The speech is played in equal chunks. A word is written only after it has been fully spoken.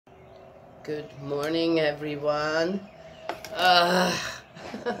Good morning, everyone. Uh,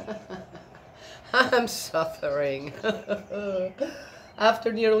 I'm suffering.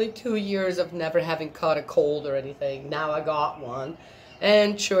 After nearly 2 years of never having caught a cold or anything, now I got one.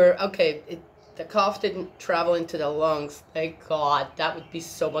 And sure, okay, the cough didn't travel into the lungs. Thank God. That would be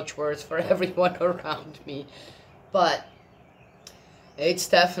so much worse for everyone around me. But it's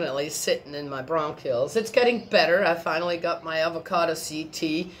definitely sitting in my bronchioles. It's getting better. I finally got my avocado seed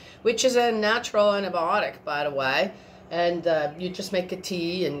tea, which is a natural antibiotic, by the way. And you just make a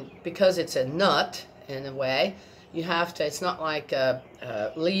tea, and because it's a nut, in a way, you have to, it's not like a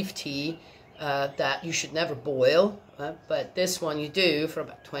leaf tea that you should never boil. But this one you do for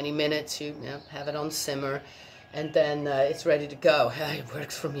about 20 minutes. You have it on simmer, and then it's ready to go. It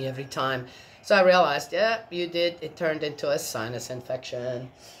works for me every time. So I realized, yeah, you did. It turned into a sinus infection.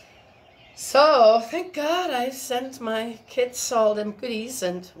 So thank God I sent my kids all them goodies,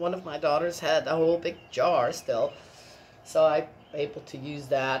 and one of my daughters had a whole big jar still. So I'm able to use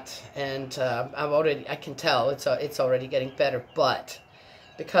that, and I can tell it's already getting better. But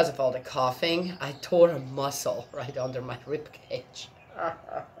because of all the coughing, I tore a muscle right under my rib cage.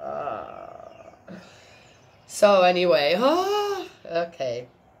 So anyway, okay.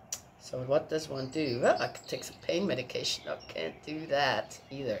 So what does one do? Well, I could take some pain medication. I can't do that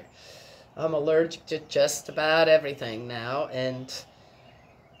either. I'm allergic to just about everything now, and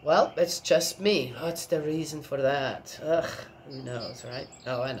well, it's just me. What's the reason for that? Ugh, who knows, right?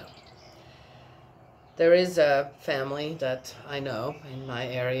 Oh, I know. There is a family that I know in my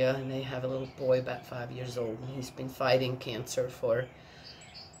area, and they have a little boy about 5 years old, and he's been fighting cancer for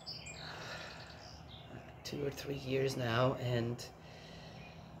 2 or 3 years now, and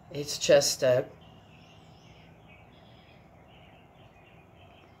it's just a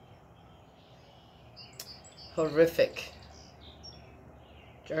horrific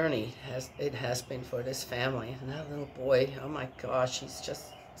journey it has been for this family. And that little boy, oh my gosh, he's just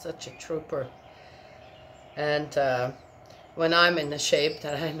such a trooper. And when I'm in the shape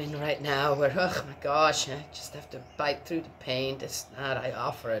that I'm in right now, where, oh my gosh, I just have to bite through the pain, I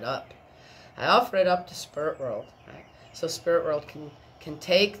offer it up. I offer it up to Spirit World, right? So Spirit World can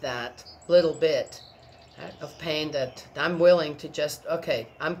take that little bit of pain that I'm willing to just, okay,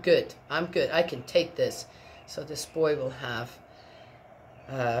 I'm good, I can take this. So this boy will have,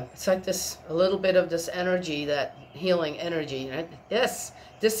 it's like this, a little bit of this energy, that healing energy, right? Yes,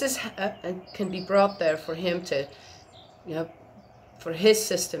 this is, can be brought there for him to, for his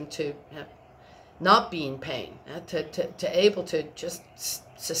system to not be in pain, to able to just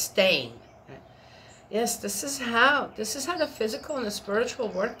sustain. Yes, this is how the physical and the spiritual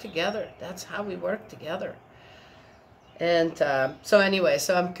work together. That's how we work together. And so anyway,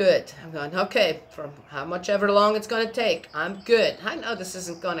 so I'm good. I'm going, okay, for how much ever long it's going to take, I'm good. I know this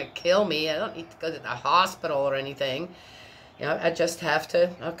isn't going to kill me. I don't need to go to the hospital or anything. I just have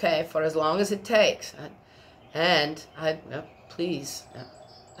to, okay, for as long as it takes. And please,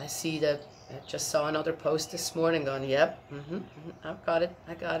 I see I just saw another post this morning going, yep, I got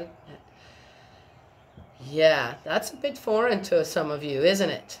it. Yeah, that's a bit foreign to some of you, isn't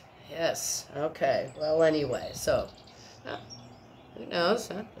it? Yes. Okay. Well, anyway, so who knows?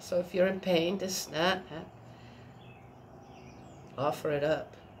 So if you're in pain, offer it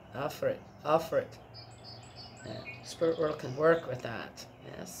up. Offer it. Spirit World can work with that.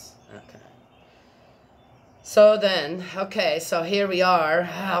 Yes. Okay. So then, okay, so here we are.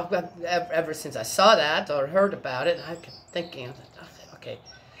 Ever since I saw that or heard about it, I kept thinking, okay,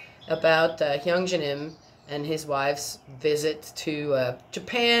 about Hyunjin and his wife's visit to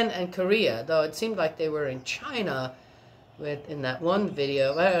Japan and Korea, though it seemed like they were in China in that one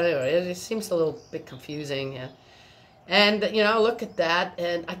video. Anyway, it seems a little bit confusing. And, look at that,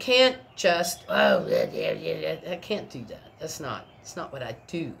 and I can't just, I can't do that. It's not what I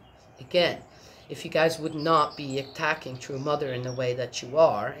do. Again, if you guys would not be attacking True Mother in the way that you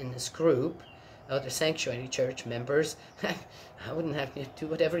are in this group, other Sanctuary Church members, I wouldn't have you do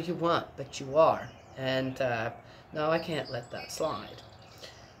whatever you want, but you are. And no, I can't let that slide.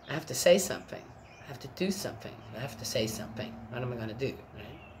 I have to say something. I have to do something. I have to say something. What am I going to do?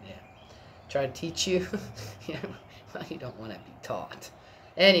 Right? Yeah. Try to teach you? Well, you don't want to be taught.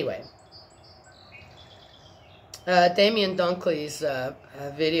 Anyway, Damien Dunkley's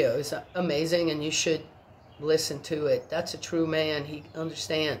video is amazing, and you should listen to it. That's a true man. He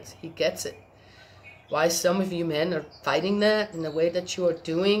understands. He gets it. Why some of you men are fighting that in the way that you are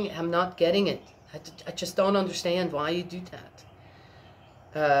doing, I'm not getting it. I just don't understand why you do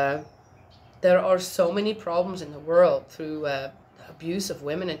that. There are so many problems in the world through abuse of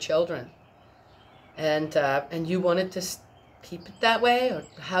women and children. And you wanted to keep it that way, or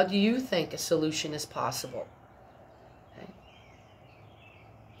how do you think a solution is possible? Okay.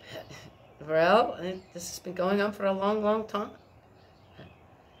 Well, this has been going on for a long, long time.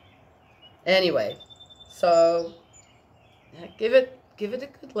 Anyway, so give it a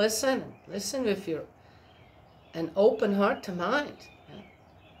good listen. Listen with an open heart to mind,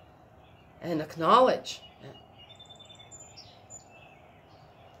 and acknowledge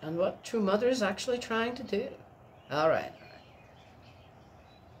and what True Mother is actually trying to do. All right.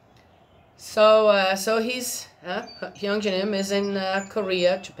 So he's Hyungjin is in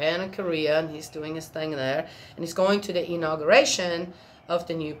Korea, Japan and Korea, and he's doing his thing there, and he's going to the inauguration of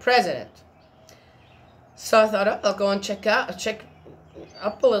the new president. So I thought, oh, I'll go and check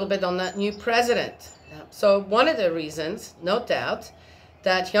up a little bit on that new president. So one of the reasons, no doubt,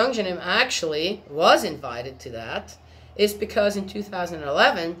 that Hyungjin actually was invited to that is because in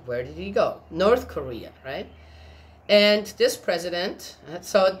 2011, where did he go? North Korea, right? And this president,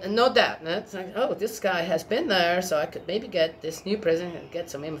 so no doubt, it's like, oh, this guy has been there, so I could maybe get this new president and get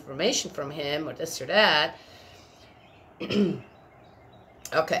some information from him, or this or that.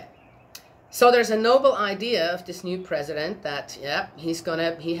 Okay. So there's a noble idea of this new president that, yeah, he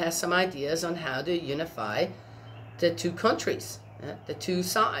has some ideas on how to unify the two countries, the two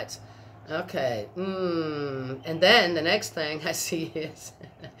sides. Okay. And then the next thing I see is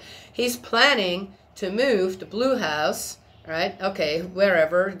he's planning to move the Blue House, right? Okay,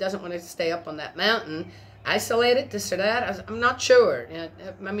 wherever. He doesn't want to stay up on that mountain. Isolated, this or that. I'm not sure.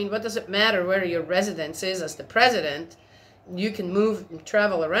 I mean, what does it matter where your residence is as the president? You can move and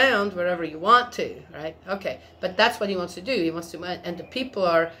travel around wherever you want to, right? Okay, but that's what he wants to do. He wants to, and the people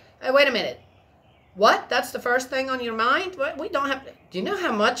are, hey, wait a minute. What? That's the first thing on your mind? What? We don't have, do you know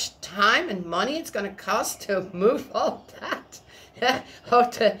how much time and money it's going to cost to move all that? Yeah, or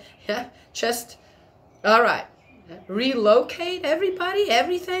to, just, all right, relocate everybody,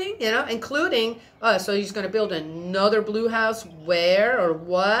 everything, including, so he's going to build another Blue House where or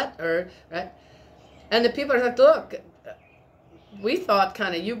what, or, right? And the people are like, look, we thought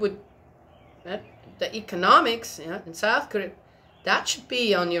kind of you would, the economics in South Korea, that should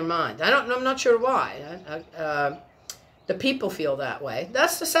be on your mind. I'm not sure why. The people feel that way.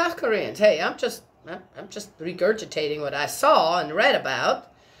 That's the South Koreans. Hey, I'm just regurgitating what I saw and read about,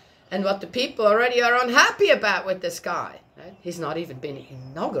 and what the people already are unhappy about with this guy. Right? He's not even been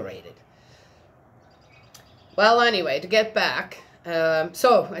inaugurated. Well, anyway, to get back.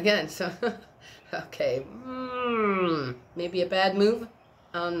 Okay, maybe a bad move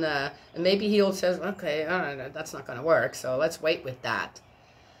on, and maybe he'll says, okay, that's not going to work, so let's wait with that.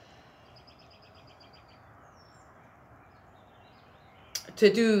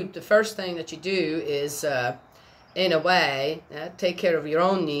 To do, the first thing that you do is, in a way, take care of your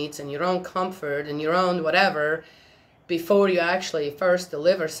own needs and your own comfort and your own whatever before you actually first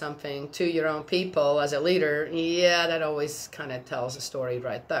deliver something to your own people as a leader. Yeah, that always kind of tells a story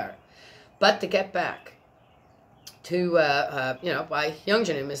right there. But to get back to, why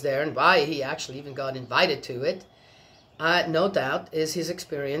Hyungjin is there and why he actually even got invited to it, no doubt is his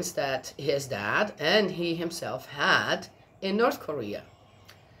experience that his dad and he himself had in North Korea.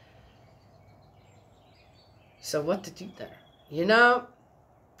 So what to do there?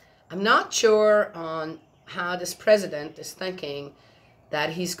 I'm not sure on how this president is thinking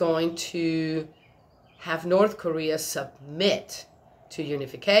that he's going to have North Korea submit to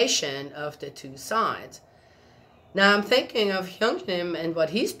unification of the two sides. Now I'm thinking of Hyungjin and what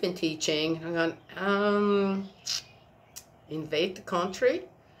he's been teaching. I'm going, invade the country?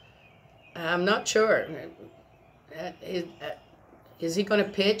 I'm not sure. Is he going to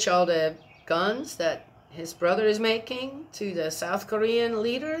pitch all the guns that his brother is making to the South Korean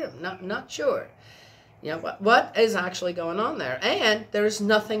leader? Not sure. What is actually going on there? And there's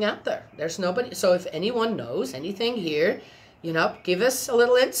nothing out there. There's nobody. So if anyone knows anything here, give us a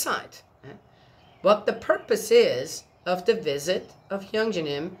little insight. What the purpose is of the visit of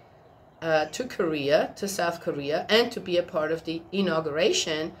Hyungjin to Korea, to South Korea, and to be a part of the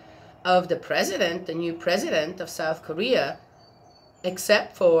inauguration of the president, the new president of South Korea,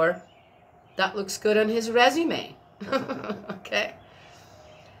 except for that looks good on his resume. Okay.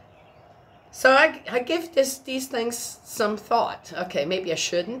 So I give these things some thought. Okay, maybe I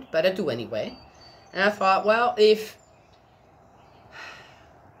shouldn't, but I do anyway. And I thought, well, if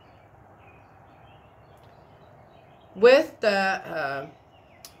with the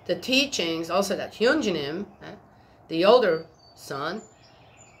teachings also that Hyungjin, the older son,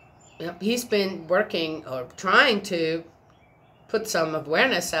 he's been working or trying to put some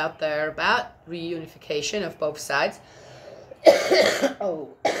awareness out there about reunification of both sides. Oh.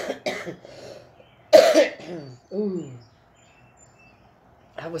 Ooh.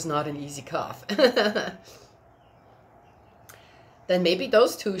 That was not an easy cough. Then maybe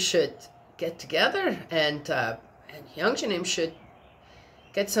those two should get together, and Hyung Jin Im should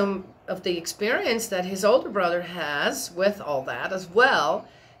get some of the experience that his older brother has with all that as well.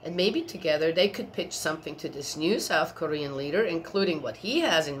 And maybe together they could pitch something to this new South Korean leader, including what he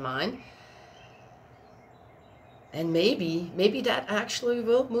has in mind. And maybe that actually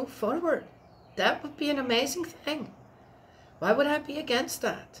will move forward. That would be an amazing thing. Why would I be against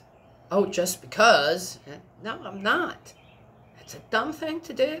that? Oh, just because? No, I'm not. It's a dumb thing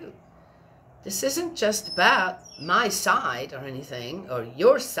to do. This isn't just about my side or anything, or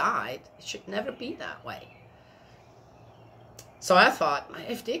your side. It should never be that way. So I thought,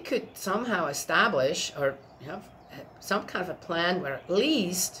 if they could somehow establish or have some kind of a plan where at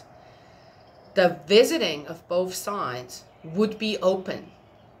least the visiting of both sides would be open.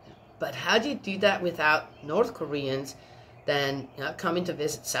 But how do you do that without North Koreans then coming to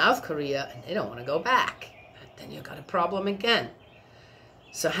visit South Korea and they don't want to go back? Then you've got a problem again.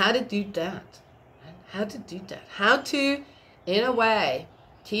 So how to do that? How to do that? How to, in a way,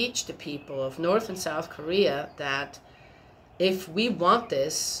 teach the people of North and South Korea that if we want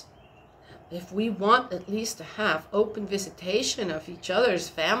this, if we want at least to have open visitation of each other's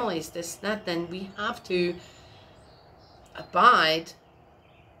families, this, that, then we have to abide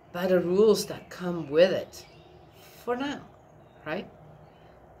by the rules that come with it for now, right?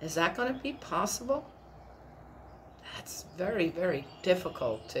 Is that going to be possible? That's very, very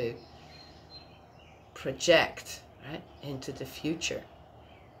difficult to project, right, into the future.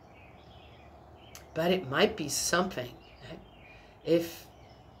 But it might be something, right? If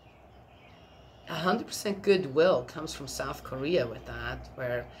 100% goodwill comes from South Korea with that,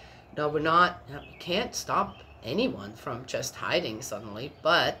 where no, we can't stop anyone from just hiding suddenly,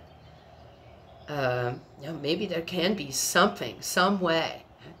 but maybe there can be something, some way,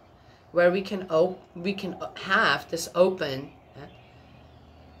 where we can have this open,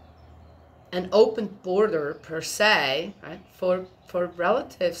 an open border per se, right, for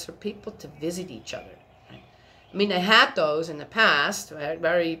relatives, for people to visit each other. Right? I mean, they had those in the past, right?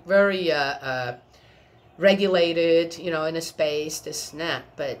 Very, very regulated, in a space, this and that,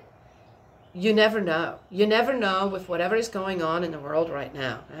 but you never know. You never know with whatever is going on in the world right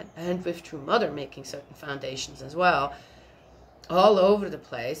now, right? And with True Mother making certain foundations as well, all over the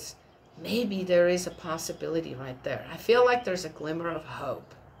place. Maybe there is a possibility right there. I feel like there's a glimmer of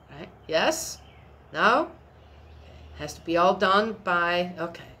hope, right? Yes? No? Has to be all done by,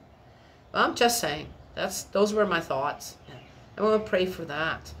 okay. Well, I'm just saying, those were my thoughts. Yeah. I want to pray for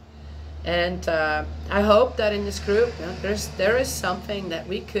that. And I hope that in this group, there is something that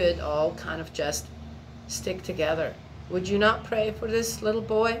we could all kind of just stick together. Would you not pray for this little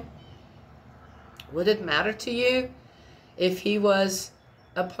boy? Would it matter to you if he was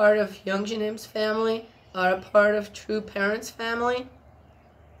a part of Hyung Jin Im's family or a part of True Parents' family?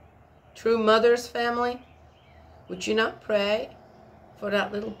 True Mother's family? Would you not pray for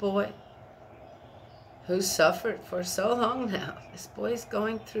that little boy who suffered for so long now? This boy is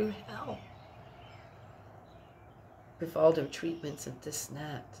going through hell with all their treatments and this and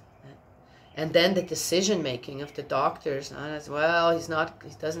that. And then the decision making of the doctors as well. He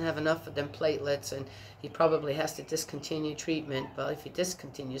doesn't have enough of them platelets, and he probably has to discontinue treatment. Well, if he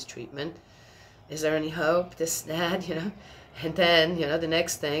discontinues treatment, is there any hope? This, that, And then, the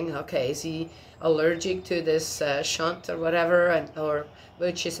next thing, okay, is he allergic to this shunt or whatever,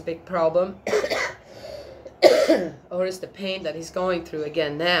 which is a big problem. Or is the pain that he's going through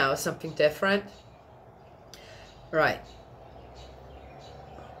again now something different? Right.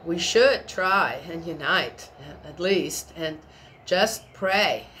 We should try and unite, at least, and just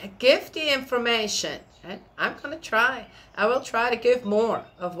pray. Give the information. Right? I'm going to try. I will try to give more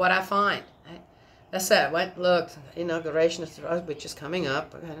of what I find. Right? That's it. Look, inauguration of which is coming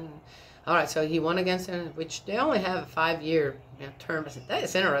up. All right, so he won against it, which they only have a 5-year term. That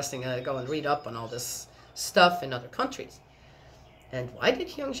is interesting. I go and read up on all this stuff in other countries. And why did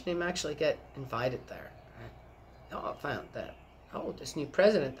Hyung Jin Im actually get invited there? Right? Oh, I found that. Oh, this new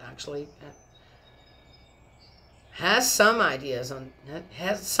president actually has some ideas on,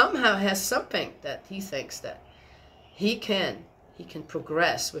 somehow has something that he thinks that he can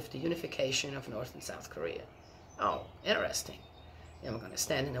progress with the unification of North and South Korea. Oh, interesting. Am I going to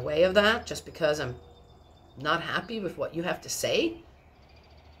stand in the way of that just because I'm not happy with what you have to say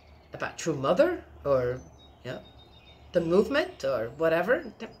about True Mother or the movement or whatever?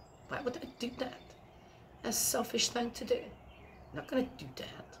 Why would I do that? That's a selfish thing to do. I'm not going to do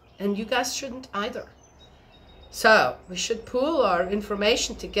that. And you guys shouldn't either. So we should pool our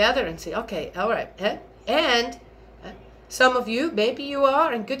information together and say, okay, all right. And Some of you, maybe you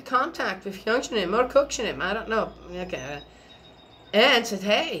are in good contact with Hyungshin or Cookshin, I don't know. Okay. And said,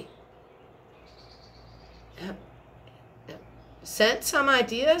 hey, sent some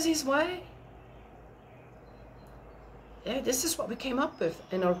ideas his way. Yeah, this is what we came up with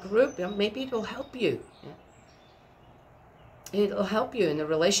in our group. Maybe it will help you. It'll help you in the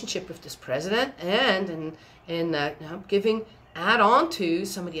relationship with this president and in giving, add on to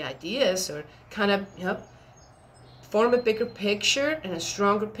some of the ideas, or kind of, form a bigger picture and a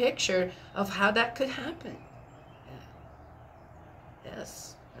stronger picture of how that could happen. Yeah.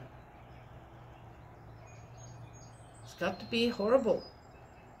 Yes. It's got to be horrible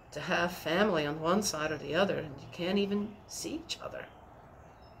to have family on one side or the other and you can't even see each other.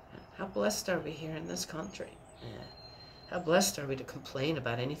 How blessed are we here in this country? Yeah. How blessed are we to complain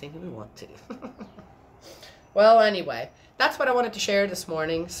about anything we want to? Well, anyway, that's what I wanted to share this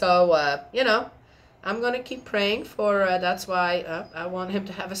morning. So, I'm going to keep praying for, that's why I want him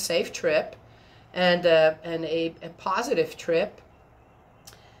to have a safe trip and a positive trip.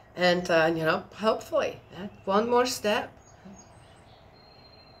 And, hopefully, one more step.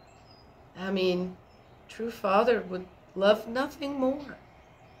 I mean, true father would love nothing more.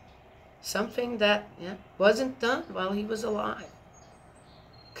 Something that wasn't done while he was alive.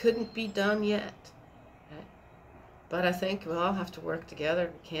 Couldn't be done yet. Right? But I think we'll all have to work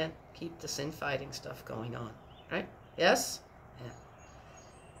together. We can't keep this infighting stuff going on. Right? Yes? Yeah.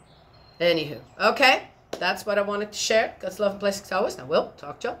 Anywho. Okay. That's what I wanted to share. God's love and blessings always. And I will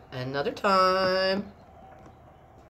talk to you another time.